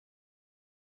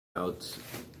about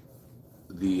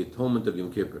the atonement of Yom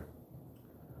Kippur.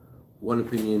 One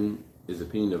opinion is the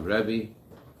opinion of Rabbi.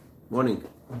 Morning.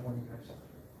 Good morning,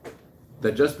 guys.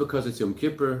 That just because it's Yom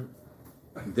Kippur,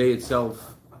 day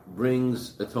itself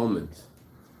brings atonement.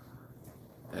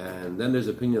 And then there's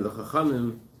the opinion of the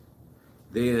Chachamim.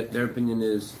 Their opinion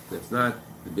is that's not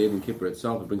the day of Yom Kippur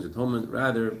itself that brings atonement.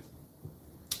 Rather,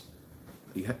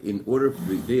 in order for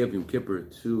the day of Yom Kippur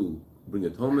to bring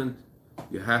atonement,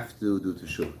 you have to do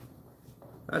Teshuvah.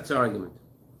 That's the argument.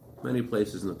 Many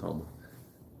places in the Talmud.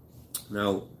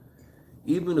 Now,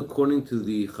 even according to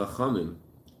the Chachamim,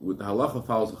 with the halacha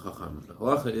follows the Chachamim. The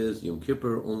halacha is Yom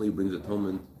Kippur only brings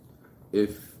atonement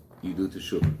if you do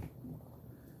Teshuvah.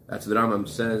 That's what the Rambam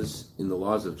says in the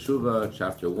Laws of Teshuvah,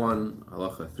 chapter 1,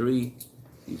 halacha 3.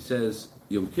 He says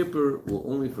Yom Kippur will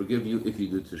only forgive you if you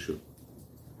do Teshuvah.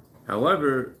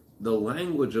 However, the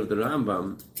language of the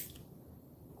Rambam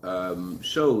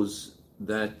shows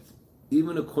that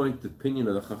even according to the opinion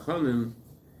of the Chachamim,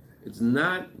 it's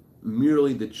not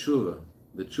merely the tshuva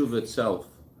itself,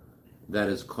 that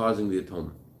is causing the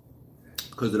atonement.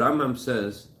 Because the Rambam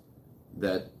says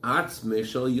that Atzme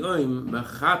shel yoim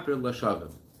mechaper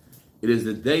l'shavim. It is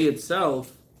the day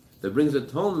itself that brings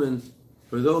atonement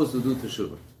for those who do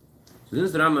teshuvah. So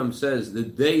since the Rambam says the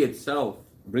day itself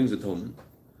brings atonement,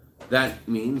 that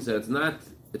means that it's not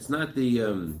the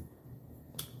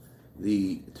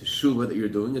teshuvah that you're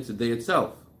doing, it's the day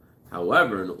itself.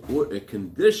 However, a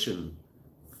condition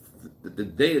that the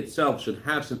day itself should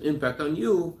have some impact on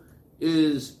you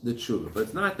is the teshuvah. But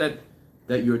it's not that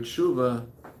your teshuvah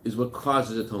is what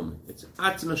causes atonement. It's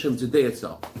Atzim Hashem, it's the day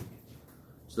itself.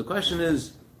 So the question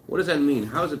is, what does that mean?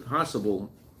 How is it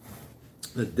possible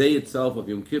the day itself of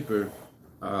Yom Kippur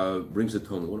brings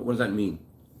atonement? What does that mean?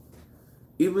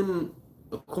 Even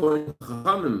according to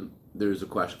Chachamim, there is a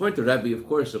question. According to Rebbe, of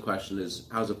course, the question is,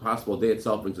 how is it possible the day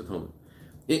itself brings atonement?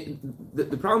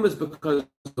 The problem is because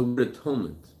of the word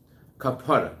atonement,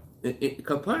 kapara.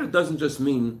 Kapara doesn't just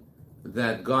mean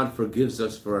that God forgives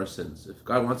us for our sins. If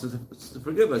God wants us to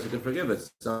forgive us, He can forgive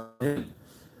us. It's on Him.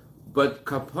 But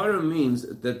kapara means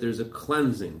that there's a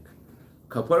cleansing.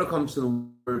 Kapara comes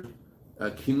from the word,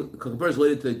 kapara is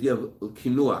related to the idea of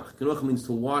kinuach. Kinuach means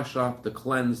to wash off, to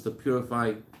cleanse, to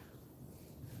purify.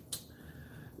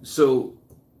 So,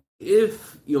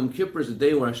 if Yom Kippur is a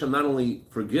day where Hashem not only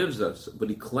forgives us, but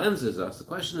He cleanses us, the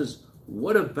question is,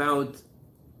 what about,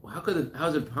 how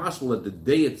is it possible that the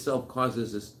day itself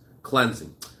causes this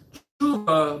cleansing?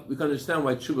 Tshuva, we can understand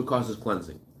why tshuva causes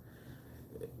cleansing.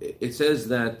 It says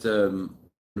that when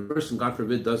a person, God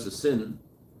forbid, does a sin,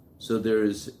 so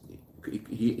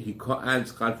he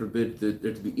adds, God forbid, there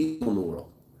to be evil in the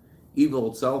world. Evil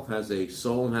itself has a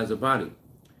soul and has a body.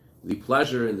 The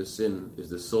pleasure in the sin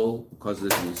is the soul, causes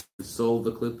it to be the soul of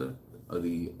the klippa, of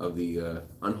the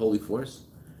unholy force,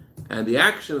 and the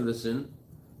action of the sin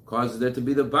causes there to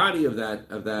be the body of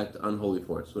that unholy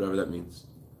force, whatever that means.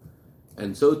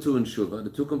 And so too in Shuvah, the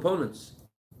two components.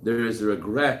 There is the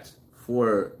regret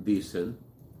for the sin.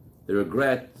 The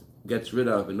regret gets rid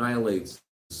of, annihilates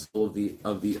the soul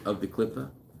of the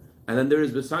klippa, and then there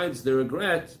is, besides the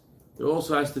regret, there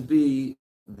also has to be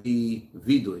the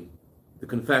vidui, the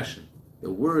confession.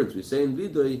 The words we say in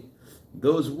vidui,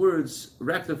 those words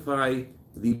rectify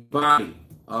the body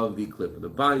of the klippa, the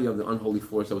body of the unholy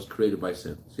force that was created by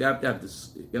sin. So you have to have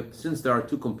this. Since there are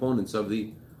two components of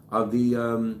the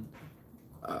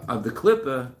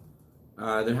klippa,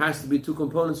 there has to be two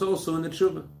components also in the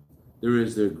tshuva. There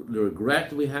is the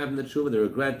regret we have in the tshuva. The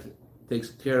regret takes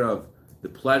care of the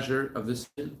pleasure of the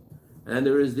sin, and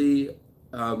there is the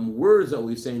words that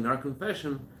we say in our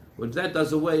confession, which that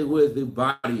does away with the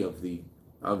body of the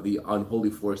unholy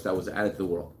force that was added to the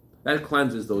world. That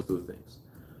cleanses those two things.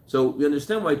 So we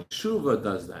understand why tshuva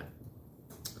does that.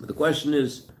 But the question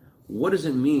is, what does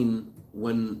it mean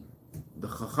when the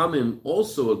Chachamim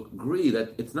also agree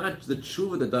that it's not the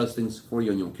tshuva that does things for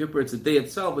you on Yom Kippur, it's the day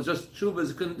itself, it's just tshuva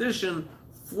is a condition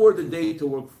for the day to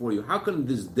work for you. How can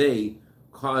this day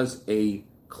cause a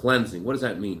cleansing? What does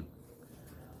that mean?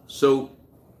 So,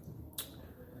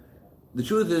 the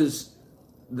truth is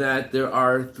that there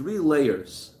are three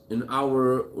layers in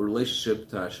our relationship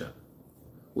to Hashem.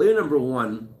 Layer number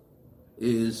one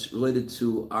is related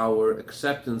to our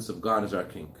acceptance of God as our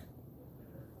King.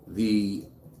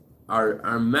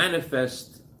 Our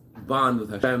manifest bond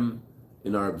with Hashem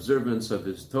in our observance of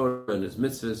His Torah and His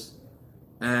mitzvahs,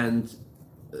 and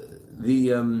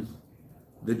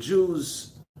the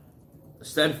Jews'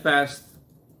 steadfast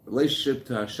relationship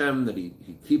to Hashem, that He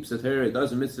keeps the Torah, He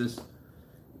does the mitzvahs.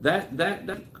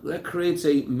 that creates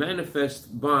a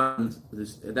manifest bond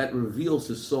that reveals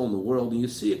his soul in the world, and you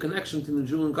see a connection between the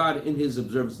Jew and God in his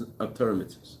observance of Torah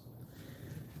mitzvahs.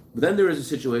 But then there is a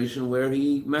situation where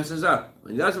he messes up,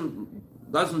 and he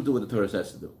doesn't do what the Torah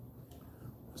says to do.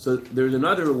 So there's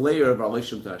another layer of our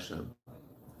relationship to Hashem,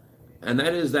 and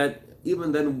that is that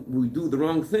even then we do the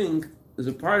wrong thing, there's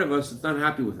a part of us that's not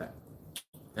happy with that.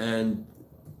 And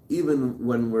even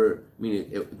when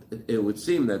it would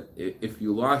seem that if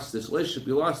you lost this relationship,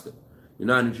 you lost it. You're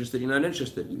not interested, you're not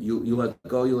interested. You let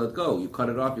go, you let go. You cut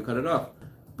it off, you cut it off.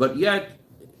 But yet,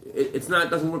 it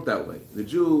doesn't work that way. The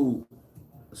Jew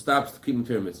stops keeping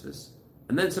Torah mitzvahs,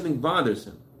 and then something bothers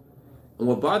him. And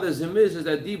what bothers him is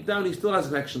that deep down he still has a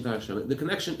connection to Hashem. The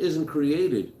connection isn't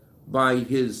created by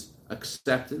his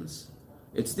acceptance.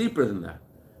 It's deeper than that.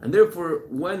 And therefore,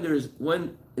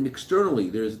 when externally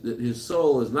his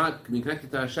soul is not being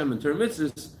connected to Hashem and Torah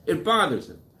mitzvahs, it bothers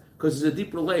him because there's a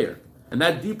deeper layer, and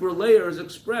that deeper layer is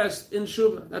expressed in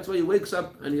Shuvah. That's why he wakes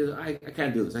up and he says, "I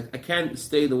can't do this. I can't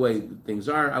stay the way things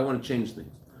are. I want to change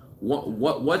things."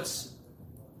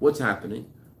 What's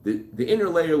happening? The inner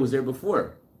layer was there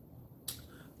before,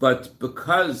 but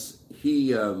because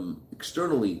he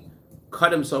externally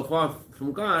cut himself off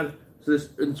from God, so this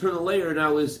internal layer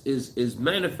now is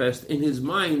manifest in his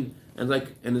mind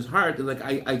and his heart, and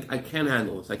I can't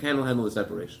handle this. I can't handle the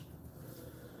separation.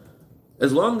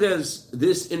 As long as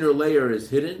this inner layer is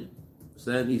hidden,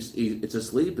 so then it's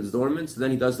asleep, it's dormant, so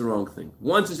then he does the wrong thing.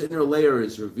 Once this inner layer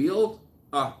is revealed,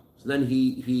 so then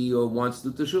he wants to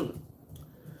do teshuvah.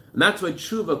 And that's why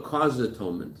teshuvah causes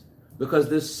atonement, because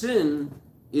this sin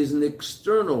is an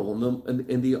external,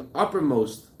 in the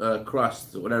uppermost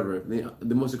crust, or whatever,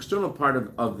 the most external part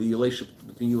of the relationship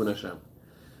between you and Hashem.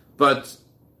 But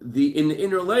in the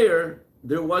inner layer,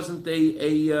 there wasn't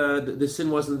the sin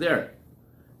wasn't there,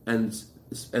 and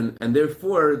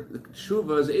therefore the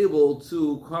tshuva is able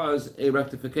to cause a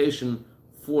rectification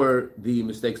for the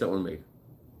mistakes that were made.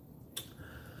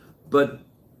 But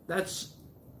that's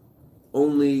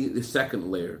only the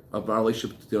second layer of our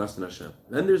relationship to us and Hashem.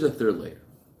 Then there's a third layer.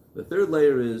 The third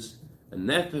layer is a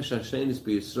nefesh Hashem is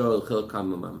b'Yisrael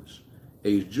chilkam mamash.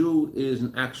 A Jew is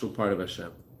an actual part of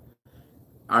Hashem.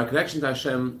 Our connection to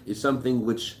Hashem is something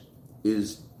which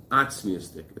is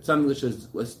atzmiistic. It's something which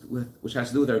has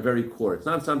to do with our very core. It's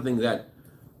not something that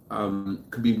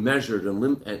can be measured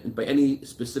and by any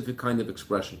specific kind of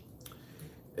expression.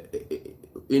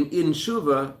 In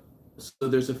Shuvah, so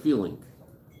there's a feeling.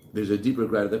 There's a deep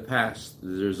regret of the past.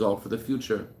 There's a resolve for the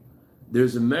future.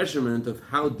 There's a measurement of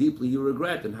how deeply you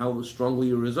regret and how strongly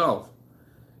you resolve.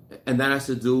 And that has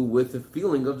to do with the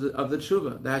feeling of the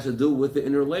tshuva. That has to do with the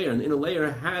inner layer. And the inner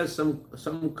layer has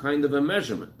some kind of a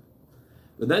measurement.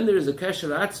 But then there's a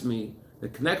kesher atzmi, the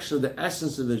connection of the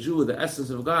essence of the Jew, the essence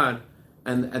of God.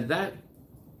 And at that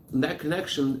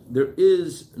connection,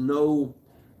 there's nothing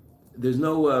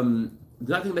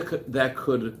that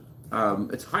could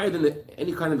it's higher than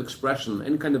any kind of expression,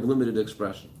 any kind of limited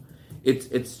expression.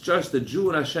 It's just the Jew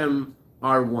and Hashem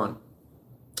are one.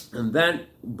 And that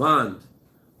bond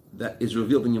that is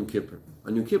revealed in Yom Kippur.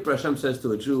 On Yom Kippur, Hashem says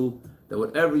to a Jew that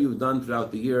whatever you've done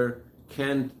throughout the year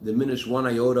can't diminish one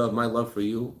iota of my love for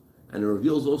you. And it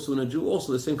reveals also in a Jew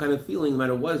also the same kind of feeling, no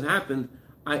matter what has happened,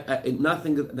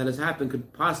 nothing that has happened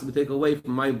could possibly take away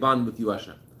from my bond with you,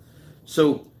 Hashem.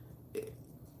 So,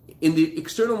 in the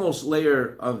externalmost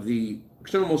layer of the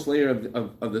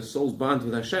soul's bond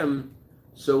with Hashem,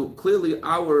 so clearly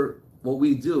what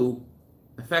we do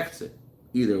affects it.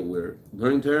 Either we're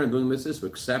learning Torah and doing mitzvahs, we're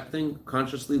accepting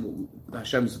consciously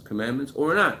Hashem's commandments, or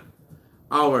we're not.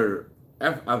 Our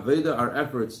Aveda, our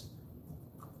efforts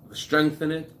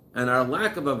strengthen it, and our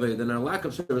lack of Aveda and our lack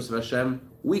of service of Hashem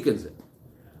weakens it.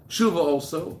 Tshuva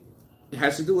also, it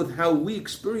has to do with how we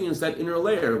experience that inner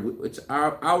layer. It's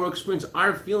our experience,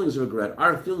 our feelings of regret,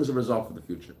 our feelings of resolve for the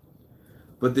future.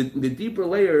 But the deeper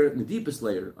layer, the deepest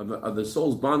layer of the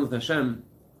soul's bond with Hashem,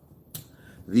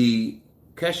 the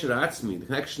kesher atzmi, the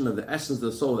connection of the essence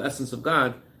of the soul, the essence of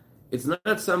God, it's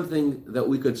not something that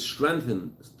we could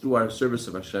strengthen through our service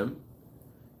of Hashem,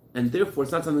 and therefore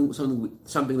it's not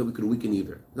something that we could weaken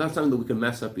either. It's not something that we can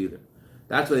mess up either.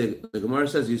 That's why the Gemara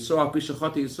says, Yisroel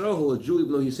Pishachati Yisroel, a Jew,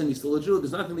 even though he's sinned, he's still a Jew.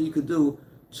 There's nothing that you could do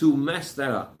to mess that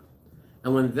up.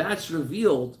 And when that's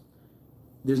revealed,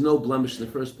 there's no blemish in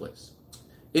the first place.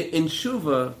 In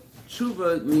Shuvah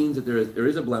means that there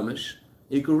is a blemish.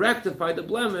 You can rectify the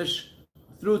blemish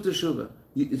through Teshuvah.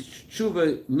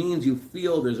 Shuvah means you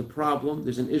feel there's a problem,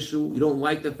 there's an issue, you don't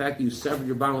like the fact that you severed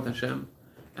your bond with Hashem,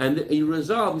 and you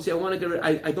resolve, you say, I want to get rid,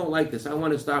 I don't like this, I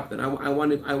want to stop that, I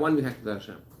want to be connected to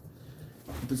Hashem.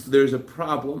 there's a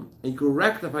problem, and you can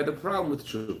rectify the problem with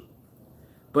tshuva.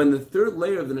 But in the third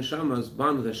layer of the neshama's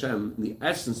bond with Hashem, the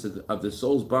essence of the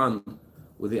soul's bond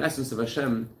with the essence of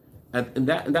Hashem, in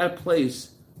that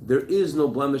place, there is no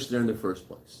blemish there in the first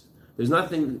place. There's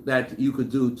nothing that you could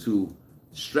do to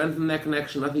strengthen that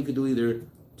connection, nothing you could do either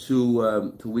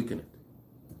to weaken it.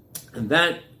 And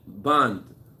that bond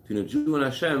between a Jew and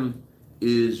Hashem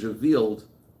is revealed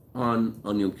on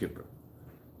Yom Kippur.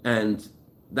 And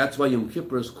that's why Yom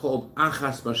Kippur is called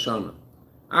Achas Bashana.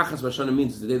 Achas Bashana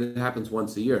means it's the day that happens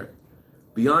once a year.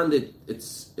 Beyond it,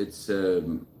 it's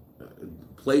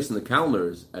placed in the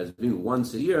calendars as being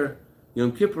once a year.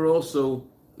 Yom Kippur also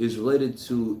is related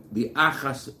to the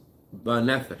Achas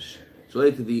B'Nefesh. It's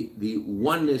related to the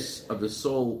oneness of the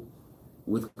soul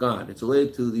with God. It's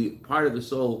related to the part of the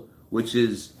soul which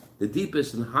is the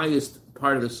deepest and highest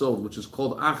part of the soul, which is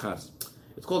called Achas.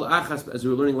 It's called Achas, as we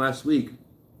were learning last week.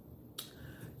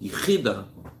 Yichida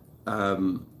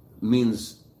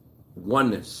means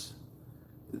oneness.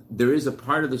 There is a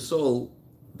part of the soul,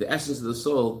 the essence of the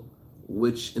soul,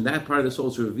 which in that part of the soul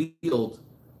is revealed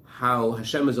how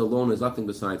Hashem is alone, there's nothing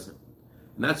besides Him.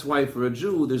 And that's why for a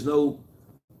Jew,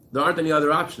 there aren't any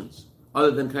other options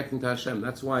other than connecting to Hashem.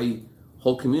 That's why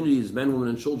whole communities, men, women,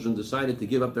 and children, decided to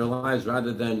give up their lives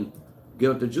rather than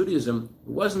give up their Judaism.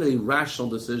 It wasn't a rational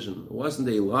decision. It wasn't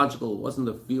a logical, it wasn't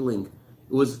a feeling.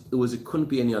 It couldn't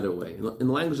be any other way. In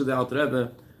the language of the Alter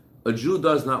Rebbe, a Jew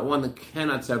does not want and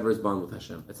cannot sever his bond with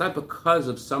Hashem. It's not because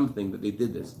of something that they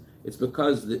did this. It's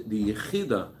because the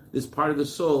Yechida, this part of the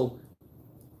soul,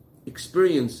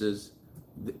 experiences,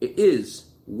 is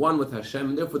one with Hashem,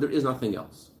 and therefore there is nothing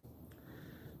else.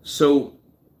 So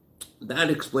that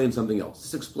explains something else.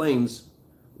 This explains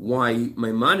why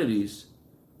Maimonides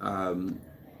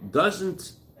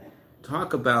doesn't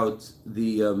talk about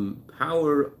the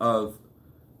power of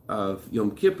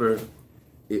Yom Kippur,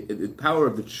 the power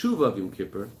of the tshuva of Yom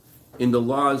Kippur in the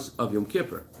laws of Yom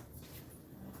Kippur.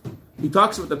 He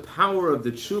talks about the power of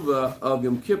the tshuva of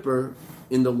Yom Kippur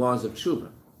in the laws of tshuva.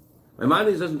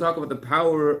 Maimonides doesn't talk about the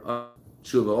power of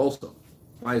tshuva also.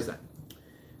 Why is that?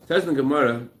 It says in the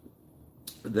Gemara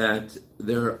that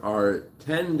there are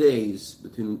 10 days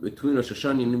between Rosh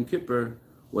Hashanah and Yom Kippur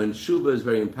when tshuva is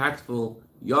very impactful,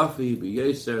 yafi,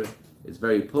 b'yeser, it's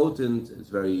very potent,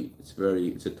 it's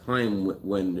a time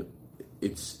when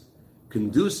it's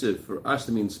conducive for us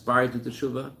to be inspired to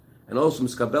teshuvah, and also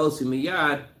miskabel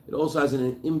simiyad, it also has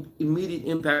an immediate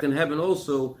impact in heaven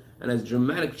also, and has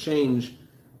dramatic change.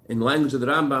 In the language of the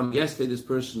Rambam, yesterday this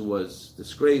person was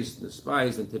disgraced,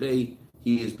 despised, and today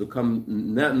he has become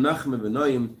nachme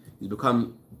v'noyim, he's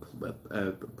become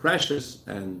precious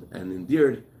and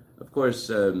endeared. Of course,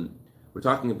 we're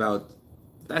talking about,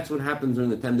 that's what happens during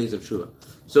the 10 days of Shuvah.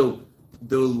 So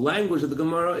the language of the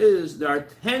Gemara is there are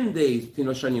 10 days between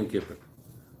Rosh Hashanah and Yom Kippur,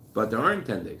 but there aren't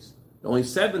 10 days. There are only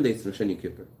 7 days between Rosh Hashanah and Yom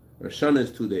Kippur. Rosh Hashanah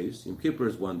is 2 days, Yom Kippur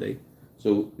is 1 day.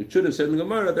 So it should have said in the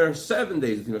Gemara there are 7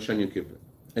 days between Rosh Hashanah and Yom Kippur.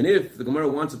 And if the Gemara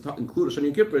wants to include Rosh Hashanah and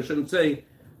Yom Kippur, it shouldn't say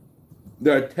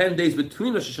there are 10 days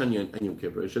between Rosh Hashanah and Yom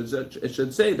Kippur. It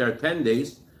should say there are 10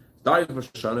 days, starting from Rosh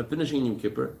Hashanah, finishing in Yom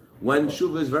Kippur, when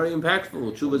Shuvah is very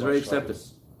impactful, Shuvah is very accepted.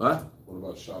 What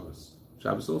about Shabbos?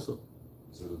 Shabbos also.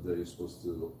 So the day you're supposed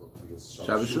to, I guess,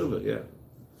 Shabbos Shuvah, yeah.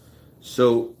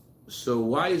 So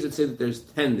why does it say that there's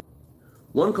 10 days?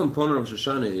 One component of Rosh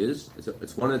Hashanah is,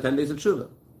 it's one of the 10 days of Shuvah.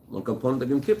 One component of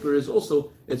Yom Kippur is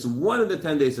also, it's one of the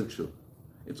 10 days of Shuvah.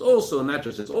 It's also not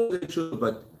just, it's all the Shuvah,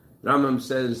 but Rambam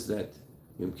says that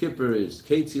Yom Kippur is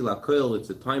Keitzi Lakoil,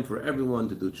 it's a time for everyone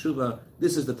to do Shuvah.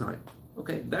 This is the time.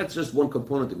 Okay, that's just one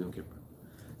component of Yom Kippur.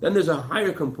 Then there's a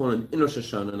higher component in Rosh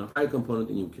Hashanah and a higher component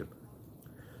in Yom Kippur.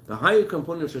 The higher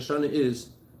component of Rosh Hashanah is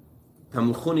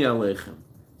Tamluchuni Aleichem.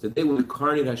 It's the day when we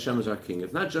incarnate Hashem as our King.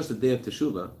 It's not just a day of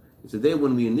Teshuvah. It's a day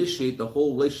when we initiate the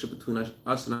whole relationship between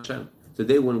us and Hashem. It's a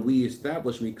day when we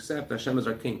establish, we accept Hashem as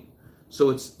our King. So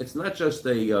it's not just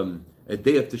a day of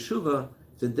Teshuvah.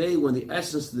 It's a day when the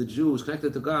essence of the Jew is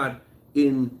connected to God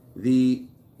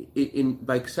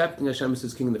by accepting Hashem as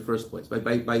His King in the first place,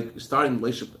 by starting the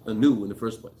relationship anew in the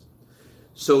first place.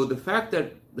 So the fact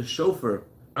that the shofar,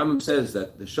 Rambam says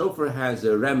that the shofar has a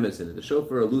remez in it, the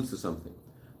shofar alludes to something.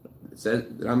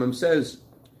 Rambam says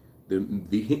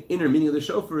the inner meaning of the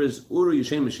shofar is Uru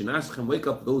Yishem Mishinashchem, wake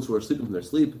up those who are sleeping from their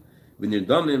sleep,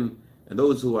 V'nirdamim, and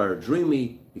those who are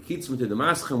dreamy, Yikitzim to the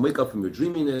Maschem, wake up from your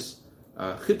dreaminess,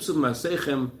 Chipsum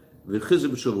Masechem,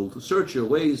 V'chizub Shuvah, to search your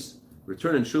ways,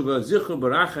 return in Shuvah, Zichur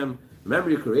Barachem, remember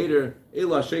your Creator,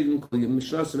 Elah Shegin,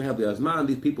 Mishnasim Hebli Azman,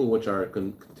 these people which are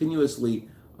continuously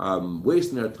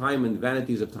wasting their time in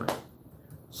vanities of time.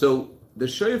 So the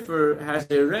shofar has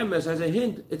a remes, has a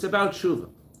hint, it's about Shuvah.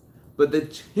 But the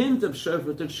hint of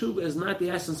shofar to tshuva is not the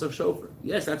essence of shofar.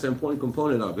 Yes, that's an important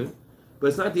component of it, but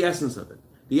it's not the essence of it.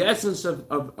 The essence of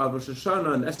Rosh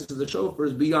Hashanah and the essence of the shofar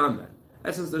is beyond that. The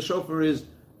essence of the shofar is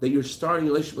that you're starting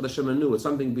a relationship with Hashem anew. It's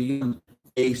something beyond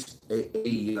a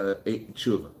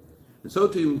tshuva. And so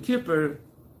to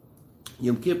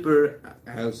Yom Kippur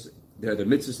has, there are the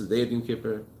mitzvahs of the day of Yom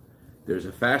Kippur, there's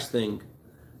a fasting,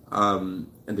 and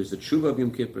there's the tshuva of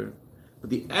Yom Kippur. But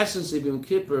the essence of Yom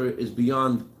Kippur is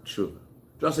beyond tshuva.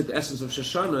 Just like the essence of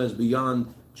Shoshana is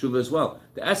beyond tshuva as well.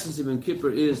 The essence of Yom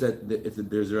Kippur is that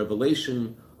there's a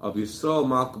revelation of Yisrael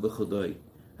Malka B'Chodai,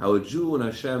 how a Jew and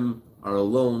Hashem are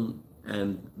alone,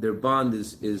 and their bond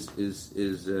is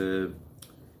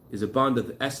a bond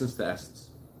of essence to essence.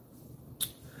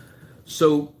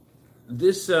 So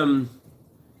this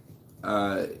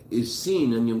is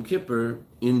seen in Yom Kippur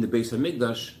in the Beis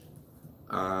Hamikdash.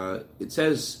 It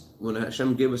says when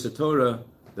Hashem gave us a Torah,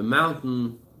 the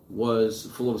mountain was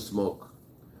full of smoke.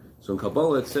 So in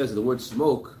Kabbalah it says the word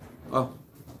smoke. The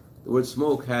word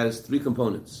smoke has three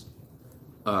components.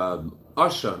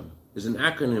 Ashan is an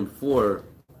acronym for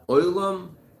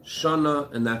Olam,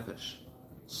 Shana, and Nefesh.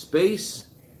 Space,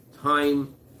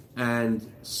 time, and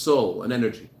soul, and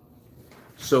energy.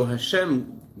 So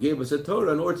Hashem gave us a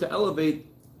Torah in order to elevate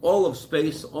all of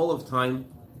space, all of time,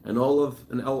 and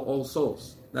all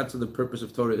souls. That's what the purpose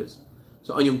of Torah is.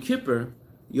 So on Yom Kippur,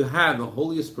 you have the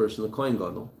holiest person, the Kohen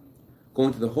Gadol,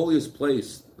 going to the holiest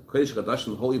place, the Kodesh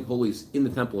Kadashim, the Holy of Holies, in the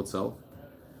temple itself,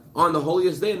 on the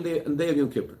holiest day, and the day of Yom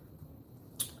Kippur.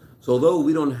 So although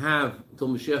we don't have, until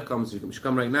Mashiach comes, Mashiach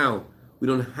come right now, we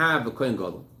don't have a Kohen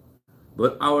Gadol,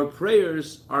 but our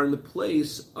prayers are in the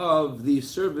place of the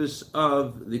service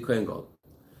of the Kohen Gadol.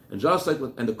 And just like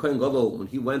the Kohen Gadol, when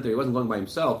he went there, he wasn't going by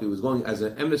himself, he was going as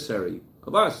an emissary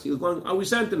of us. He was going, we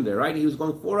sent him there, right? He was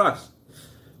going for us.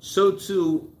 So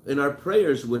too, in our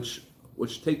prayers, which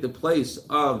take the place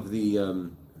of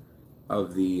the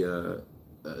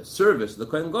service, the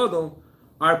Kohen Gadol,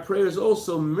 our prayers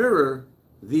also mirror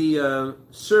the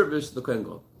service of the Kohen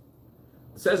Gadol.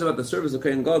 It says about the service of the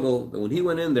Kohen Gadol that when he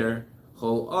went in there,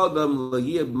 no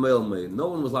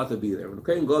one was allowed to be there. When the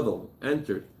Kohen Gadol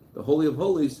entered the Holy of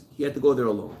Holies, he had to go there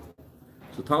alone.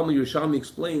 So Talmud Yerushalmi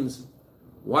explains,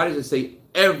 why does it say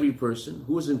every person?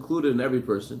 Who is included in every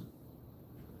person?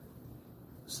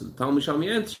 So Talmud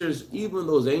Yerushalmi answers, even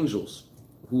those angels,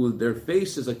 who their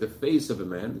face is like the face of a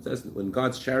man. It says when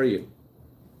God's chariot,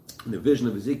 in the vision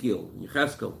of Ezekiel,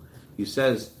 Yechezkel, he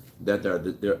says that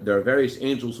there are various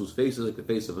angels whose face is like the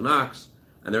face of an ox,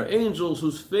 and there are angels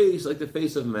whose face is like the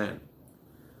face of man.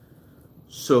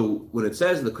 So when it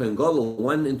says the Kohen Gadol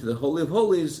went into the Holy of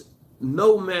Holies,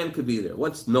 no man could be there.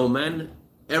 What's no man?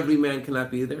 Every man cannot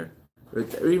be there.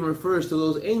 It even refers to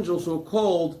those angels who are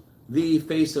called the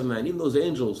face of man. Even those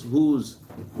angels who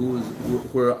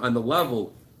were on the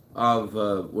level of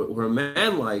were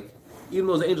man-like, even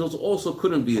those angels also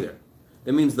couldn't be there.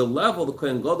 That means the level the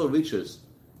Kohen Gadol reaches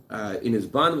in his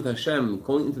bond with Hashem,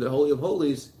 going into the Holy of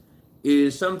Holies,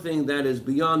 is something that is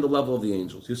beyond the level of the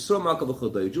angels. Yisrael Malka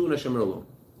B'Chodai, Jew and Hashem are alone.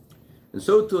 And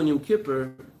so too in Yom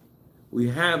Kippur, we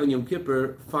have in Yom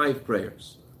Kippur 5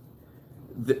 prayers.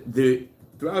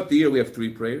 Throughout the year we have 3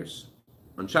 prayers.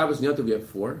 On Shabbos and Yom Tov we have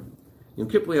 4. Yom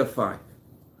Kippur we have 5.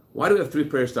 Why do we have 3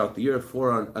 prayers throughout the year?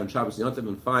 4 on Shabbos and Yom Tov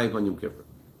and 5 on Yom Kippur.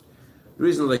 The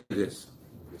reason is like this.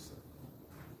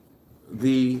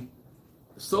 The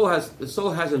soul has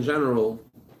in general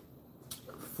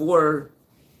 4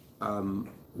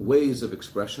 ways of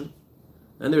expression,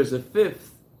 and there's a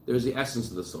 5th. There's the essence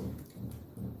of the soul.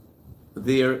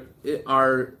 We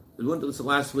went to this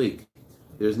last week.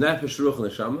 There's nefesh, ruach,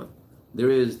 and neshama.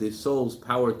 There is the soul's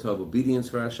power to have obedience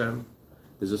for Hashem.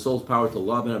 There's the soul's power to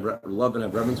love and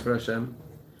have reverence for Hashem.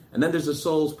 And then there's the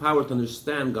soul's power to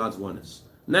understand God's oneness.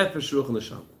 Nefesh, ruach, and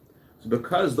neshama. So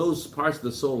because those parts of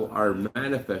the soul are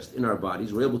manifest in our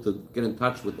bodies, we're able to get in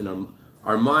touch with,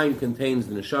 our mind contains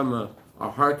the neshama,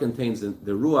 our heart contains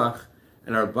the ruach,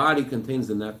 and our body contains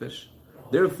the nefesh.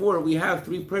 Therefore, we have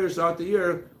 3 prayers throughout the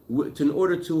year in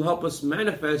order to help us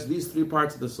manifest these 3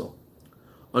 parts of the soul.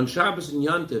 On Shabbos and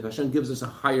Yom Tov, Hashem gives us a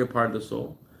higher part of the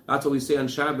soul. That's what we say on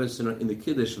Shabbos in the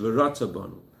Kiddush, V'ratza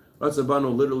banu. Ratza banu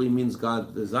literally means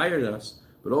God desired us,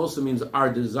 but also means our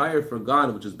desire for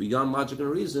God, which is beyond logic and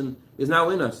reason, is now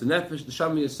in us. The nefesh, the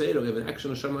shama yisera, we have an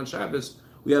action of Hashem on Shabbos.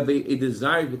 We have a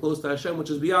desire to be close to Hashem, which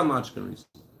is beyond logic and reason.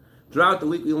 Throughout the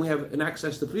week, we only have an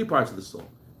access to 3 parts of the soul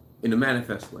in a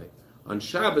manifest way. On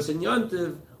Shabbos and Yom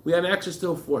Tov, we have access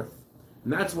to a 4th.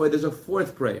 And that's why there's a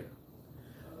 4th prayer.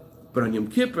 But on Yom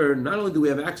Kippur, not only do we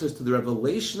have access to the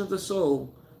revelation of the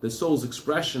soul's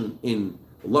expression in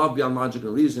love beyond logic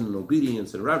and reason, and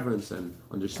obedience and reverence and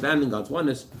understanding God's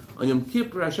oneness. On Yom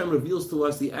Kippur, Hashem reveals to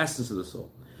us the essence of the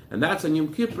soul. And that's on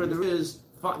Yom Kippur,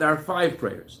 there are 5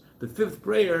 prayers. The 5th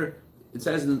prayer, it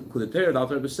says in Kudatera, the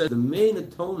Alter Rebbe says, the main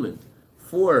atonement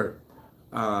for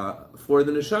the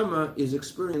neshama is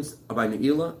experienced by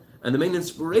Ne'ilah, and the main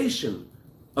inspiration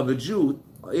of a Jew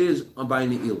is by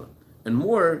Ne'ilah. And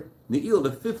more, Ne'ilah, the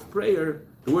 5th prayer,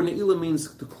 the word Ne'ilah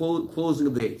means the closing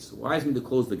of the gates. Why does it mean to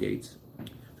close the gates?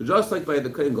 So just like by the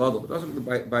Kohen Gadol, just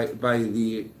like by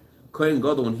the Kohen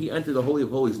Gadol, when he entered the Holy of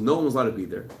Holies, no one was allowed to be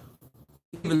there.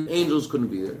 Even angels couldn't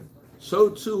be there. So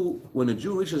too, when a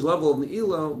Jew reaches level of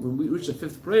Ne'ilah, when we reach the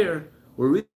 5th prayer, we're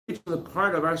reaching the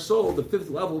part of our soul, the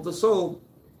 5th level of the soul,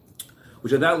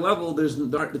 which at that level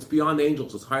it's beyond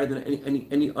angels. It's higher than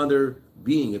any other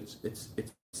being. It's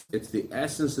the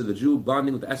essence of the Jew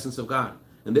bonding with the essence of God,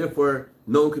 and therefore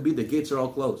no one could be. The gates are all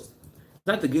closed. It's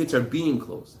not the gates are being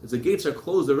closed. It's the gates are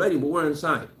closed already, but we're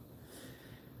inside.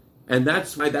 And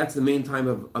that's why that's the main time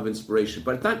of inspiration.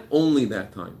 But it's not only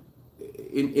that time.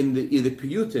 In the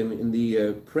piyutim, in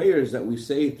the prayers that we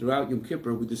say throughout Yom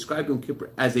Kippur, we describe Yom Kippur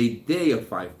as a day of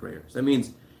 5 prayers. That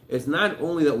means it's not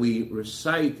only that we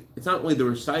recite, it's not only the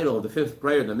recital of the 5th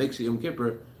prayer that makes it Yom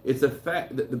Kippur, it's the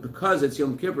fact that because it's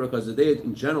Yom Kippur, because the day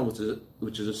in general,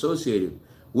 which is associated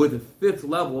with the 5th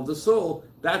level of the soul,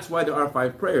 that's why there are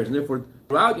 5 prayers. And therefore,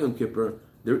 throughout Yom Kippur,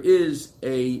 there is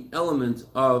a element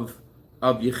of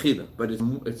Yechidah, but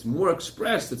it's more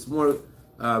expressed, it's more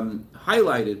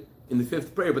highlighted in the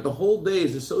 5th prayer. But the whole day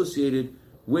is associated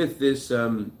with this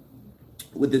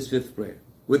 5th prayer,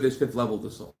 with this 5th level of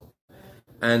the soul.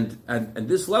 And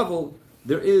this level,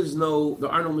 there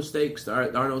are no mistakes,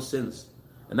 there are no sins.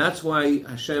 And that's why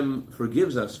Hashem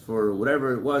forgives us for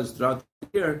whatever it was throughout the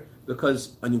year,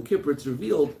 because on Yom Kippur it's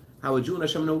revealed how a Jew and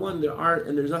Hashem are one.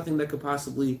 There's nothing that could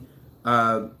possibly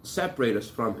separate us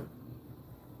from Him.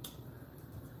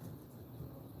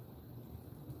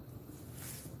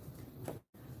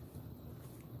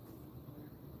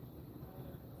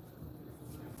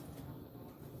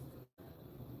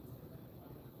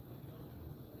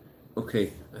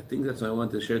 Okay, I think that's what I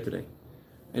wanted to share today.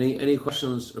 Any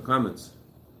questions or comments?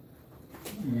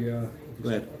 Yeah. Go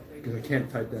ahead. Because I can't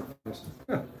type that fast.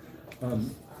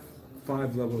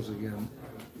 5 levels again.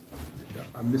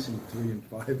 I'm missing 3 and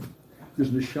 5.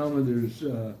 There's neshama. There's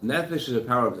Nefesh is a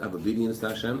power of obedience to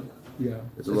Hashem. Yeah.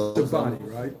 It's the body,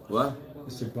 right? What?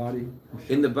 It's the body.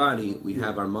 In the body, we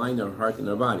have our mind, our heart, and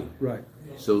our body. Right.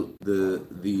 So the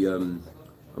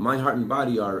mind, heart, and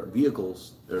body are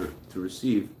vehicles to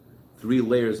receive 3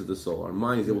 layers of the soul. Our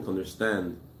mind is able to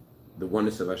understand the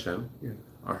oneness of Hashem. Yeah.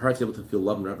 Our heart is able to feel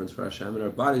love and reverence for Hashem, and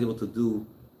our body is able to do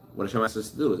what Hashem asks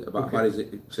us to do.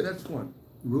 So that's one.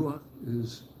 Ruach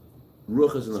is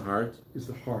in the heart. Is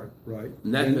the heart, right?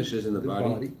 Nefesh is in the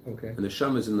body. Okay. And the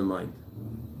Neshama is in the mind.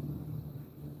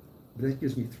 But that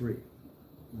gives me 3.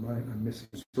 I'm missing.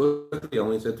 So I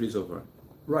only said 3 so far.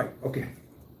 Right. Okay.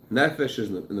 Nefesh is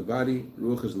in the body.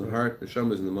 Ruach is in the heart.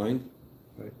 Neshama is in the mind.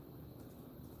 Right.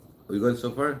 Are we good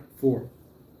so far? 4.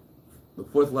 The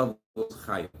 4th level is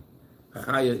Chaya.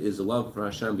 Chaya is a love for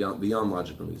Hashem beyond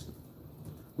logical reason.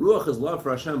 Ruach is love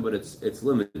for Hashem, but it's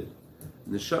limited.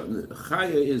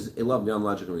 Chaya is a love beyond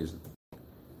logical reason.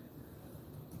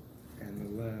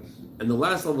 And the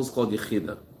last level is called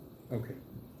Yechidah. Okay.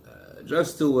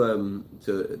 Just to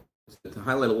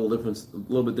highlight a little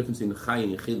bit difference in Chaya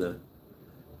and Yechidah.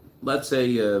 Let's say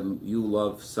you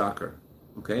love soccer.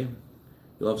 Okay.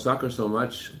 You love soccer so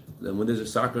much that when there's a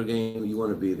soccer game, you want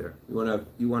to be there. You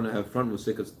want to have front row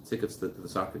tickets to the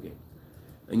soccer game,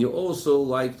 and you also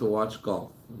like to watch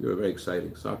golf. You're very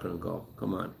exciting, soccer and golf.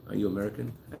 Come on, are you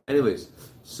American? Anyways,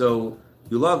 so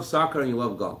you love soccer and you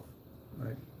love golf.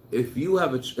 Right. If you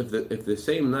have if the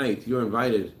same night you're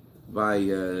invited by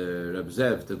Reb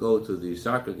Zev to go to the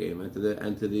soccer game and to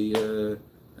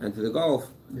the golf,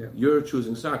 yeah. You're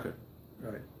choosing soccer.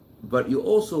 Right. But you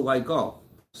also like golf.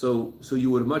 So you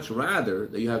would much rather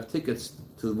that you have tickets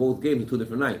to both games on 2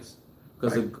 different nights,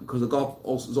 because the golf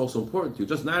is also important to you.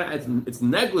 Just not it's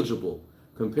negligible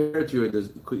compared to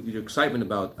your excitement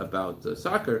about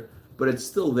soccer, but it's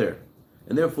still there,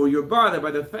 and therefore you're bothered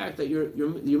by the fact that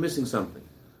you're missing something.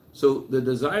 So the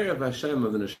desire of Hashem,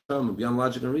 of the Neshama, beyond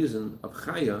logic and reason, of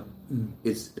Chaya,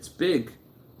 it's big,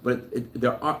 but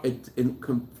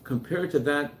compared to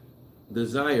that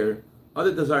desire,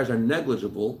 other desires are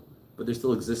negligible. But they're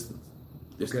still existent.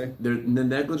 They're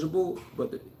negligible,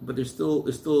 but they're still.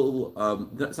 It's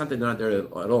not that they're not there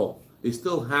at all. They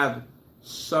still have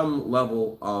some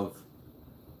level of.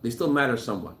 They still matter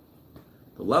somewhat.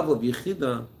 The level of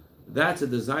Yechidah, that's a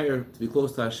desire to be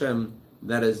close to Hashem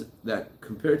that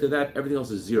compared to that, everything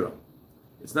else is zero.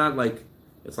 It's not like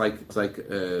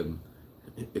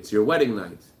it's your wedding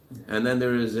night, and then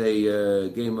there is a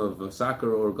game of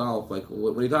soccer or golf. Like,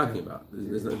 what are you talking about?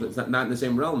 It's not in the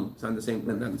same realm. It's not the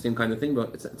same kind of thing.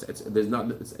 But it's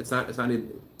not.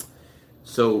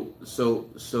 So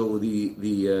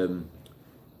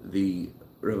the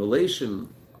revelation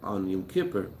on Yom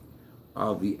Kippur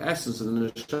of the essence of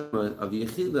the neshama of the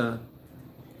Yechida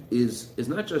is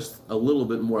not just a little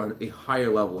bit more on a higher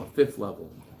level, a fifth level.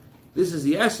 This is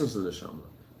the essence of the neshama.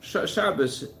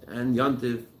 Shabbos and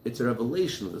Yontiv, it's a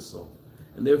revelation of the soul,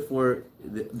 and therefore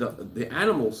the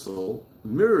animal soul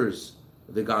mirrors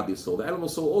the godly soul. The animal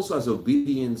soul also has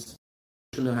obedience.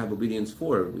 Shouldn't have obedience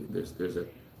for. There's a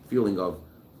feeling of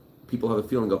people have a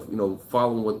feeling of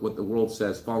following what the world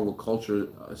says, following what culture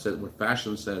says, what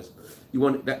fashion says. You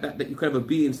want that you could have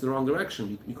obedience in the wrong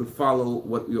direction. You could follow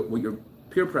what your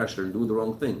peer pressure and do the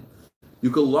wrong thing. You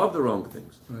could love the wrong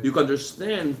things. Right. You could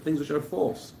understand things which are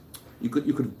false. You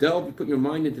could delve, you put your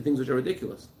mind into things which are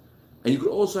ridiculous. And you could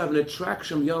also have an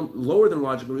attraction beyond, lower than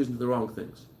logical reason to the wrong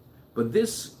things. But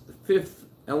this fifth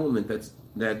element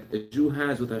that a Jew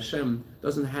has with Hashem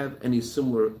doesn't have any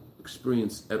similar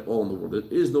experience at all in the world. There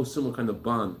is no similar kind of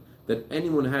bond that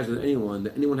anyone has with anyone,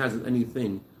 that anyone has with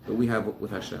anything that we have with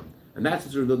Hashem. And that's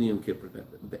what's revealed in Yom Kippur.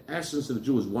 The essence of the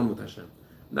Jew is one with Hashem.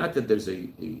 Not that there's a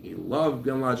love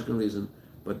beyond logical reason,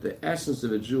 but the essence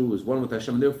of a Jew is one with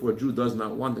Hashem, and therefore a Jew does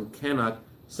not want and cannot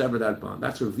sever that bond.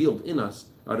 That's revealed in us.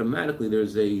 Automatically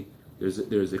there's a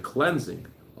cleansing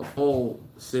of all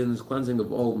sins, cleansing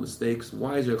of all mistakes.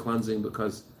 Why is there cleansing?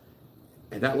 Because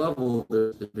at that level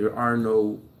there are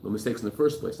no mistakes in the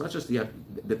first place. Not just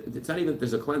it's not even that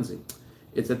there's a cleansing.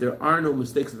 It's that there are no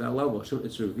mistakes at that level.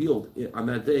 It's revealed on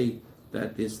that day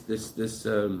that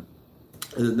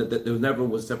that there never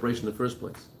was separation in the first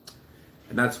place.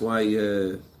 And that's why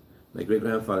my great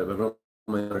grandfather,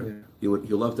 he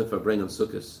loved to verbring on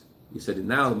Sukkot. He said,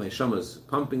 now my Shama is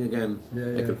pumping again.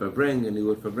 I can verbring, and he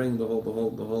would verbring the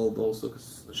whole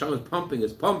Sukkot. The Shama is pumping.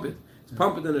 It's pumping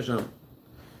in the Shama.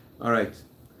 All right.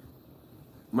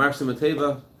 Mark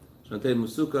Simateva, Shantei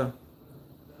Musuka.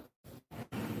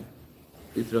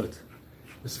 Yitrot.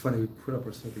 It's funny. We put up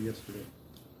our Sukkah yesterday,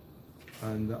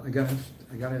 and I got to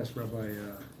ask Rabbi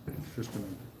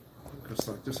Fishman, because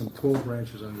there's some tall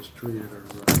branches on this tree that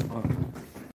are.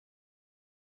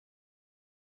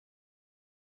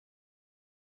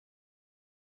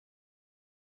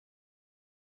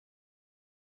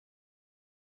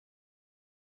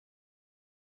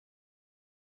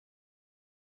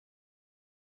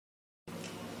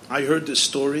 I heard this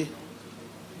story,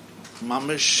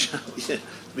 mamish. It'd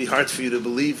be hard for you to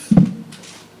believe.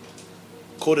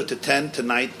 9:45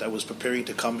 tonight, I was preparing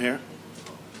to come here,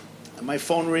 and my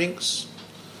phone rings,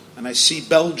 and I see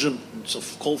Belgium. It's a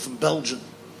call from Belgium.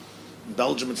 In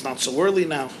Belgium, it's not so early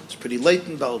now. It's pretty late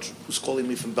in Belgium. Who's calling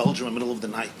me from Belgium in the middle of the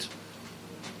night?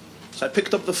 So I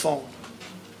picked up the phone.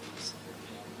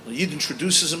 The Yid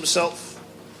introduces himself.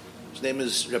 His name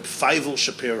is Reb Feivel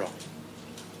Shapiro.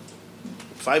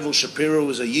 Feivel Shapiro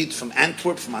is a Yid from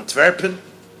Antwerp, from Antwerpen,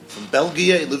 from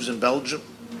Belgium. He lives in Belgium.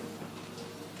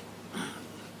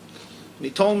 And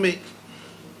he told me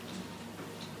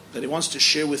that he wants to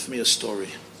share with me a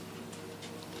story.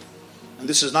 And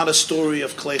this is not a story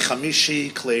of Klei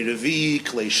Chamishi, Klei Revi,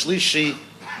 Klei Shlishi,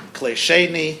 Klei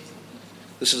Sheni.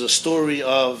 This is a story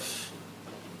of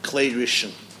Klei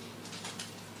Rishon.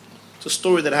 It's a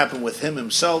story that happened with him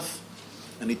himself,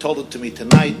 and he told it to me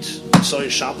tonight. So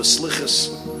Shabbos Slichas,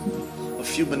 a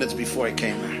few minutes before I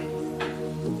came here.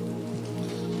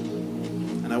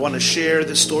 And I want to share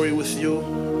this story with you.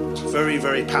 It's a very,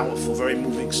 very powerful, very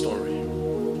moving story.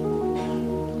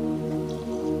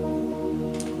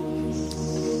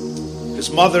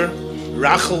 His mother,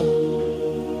 Rachel,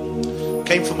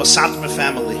 came from a Satmar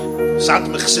family.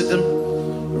 Satmar Chassidim,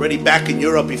 already back in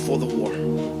Europe before the war.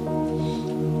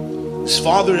 His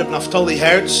father, Reb Naftali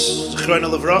Herz, Zechrono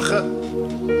Levracha,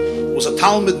 was a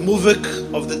Talmud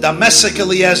Muvik of the Damesek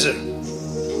Eliezer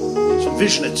from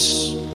Vishnitz.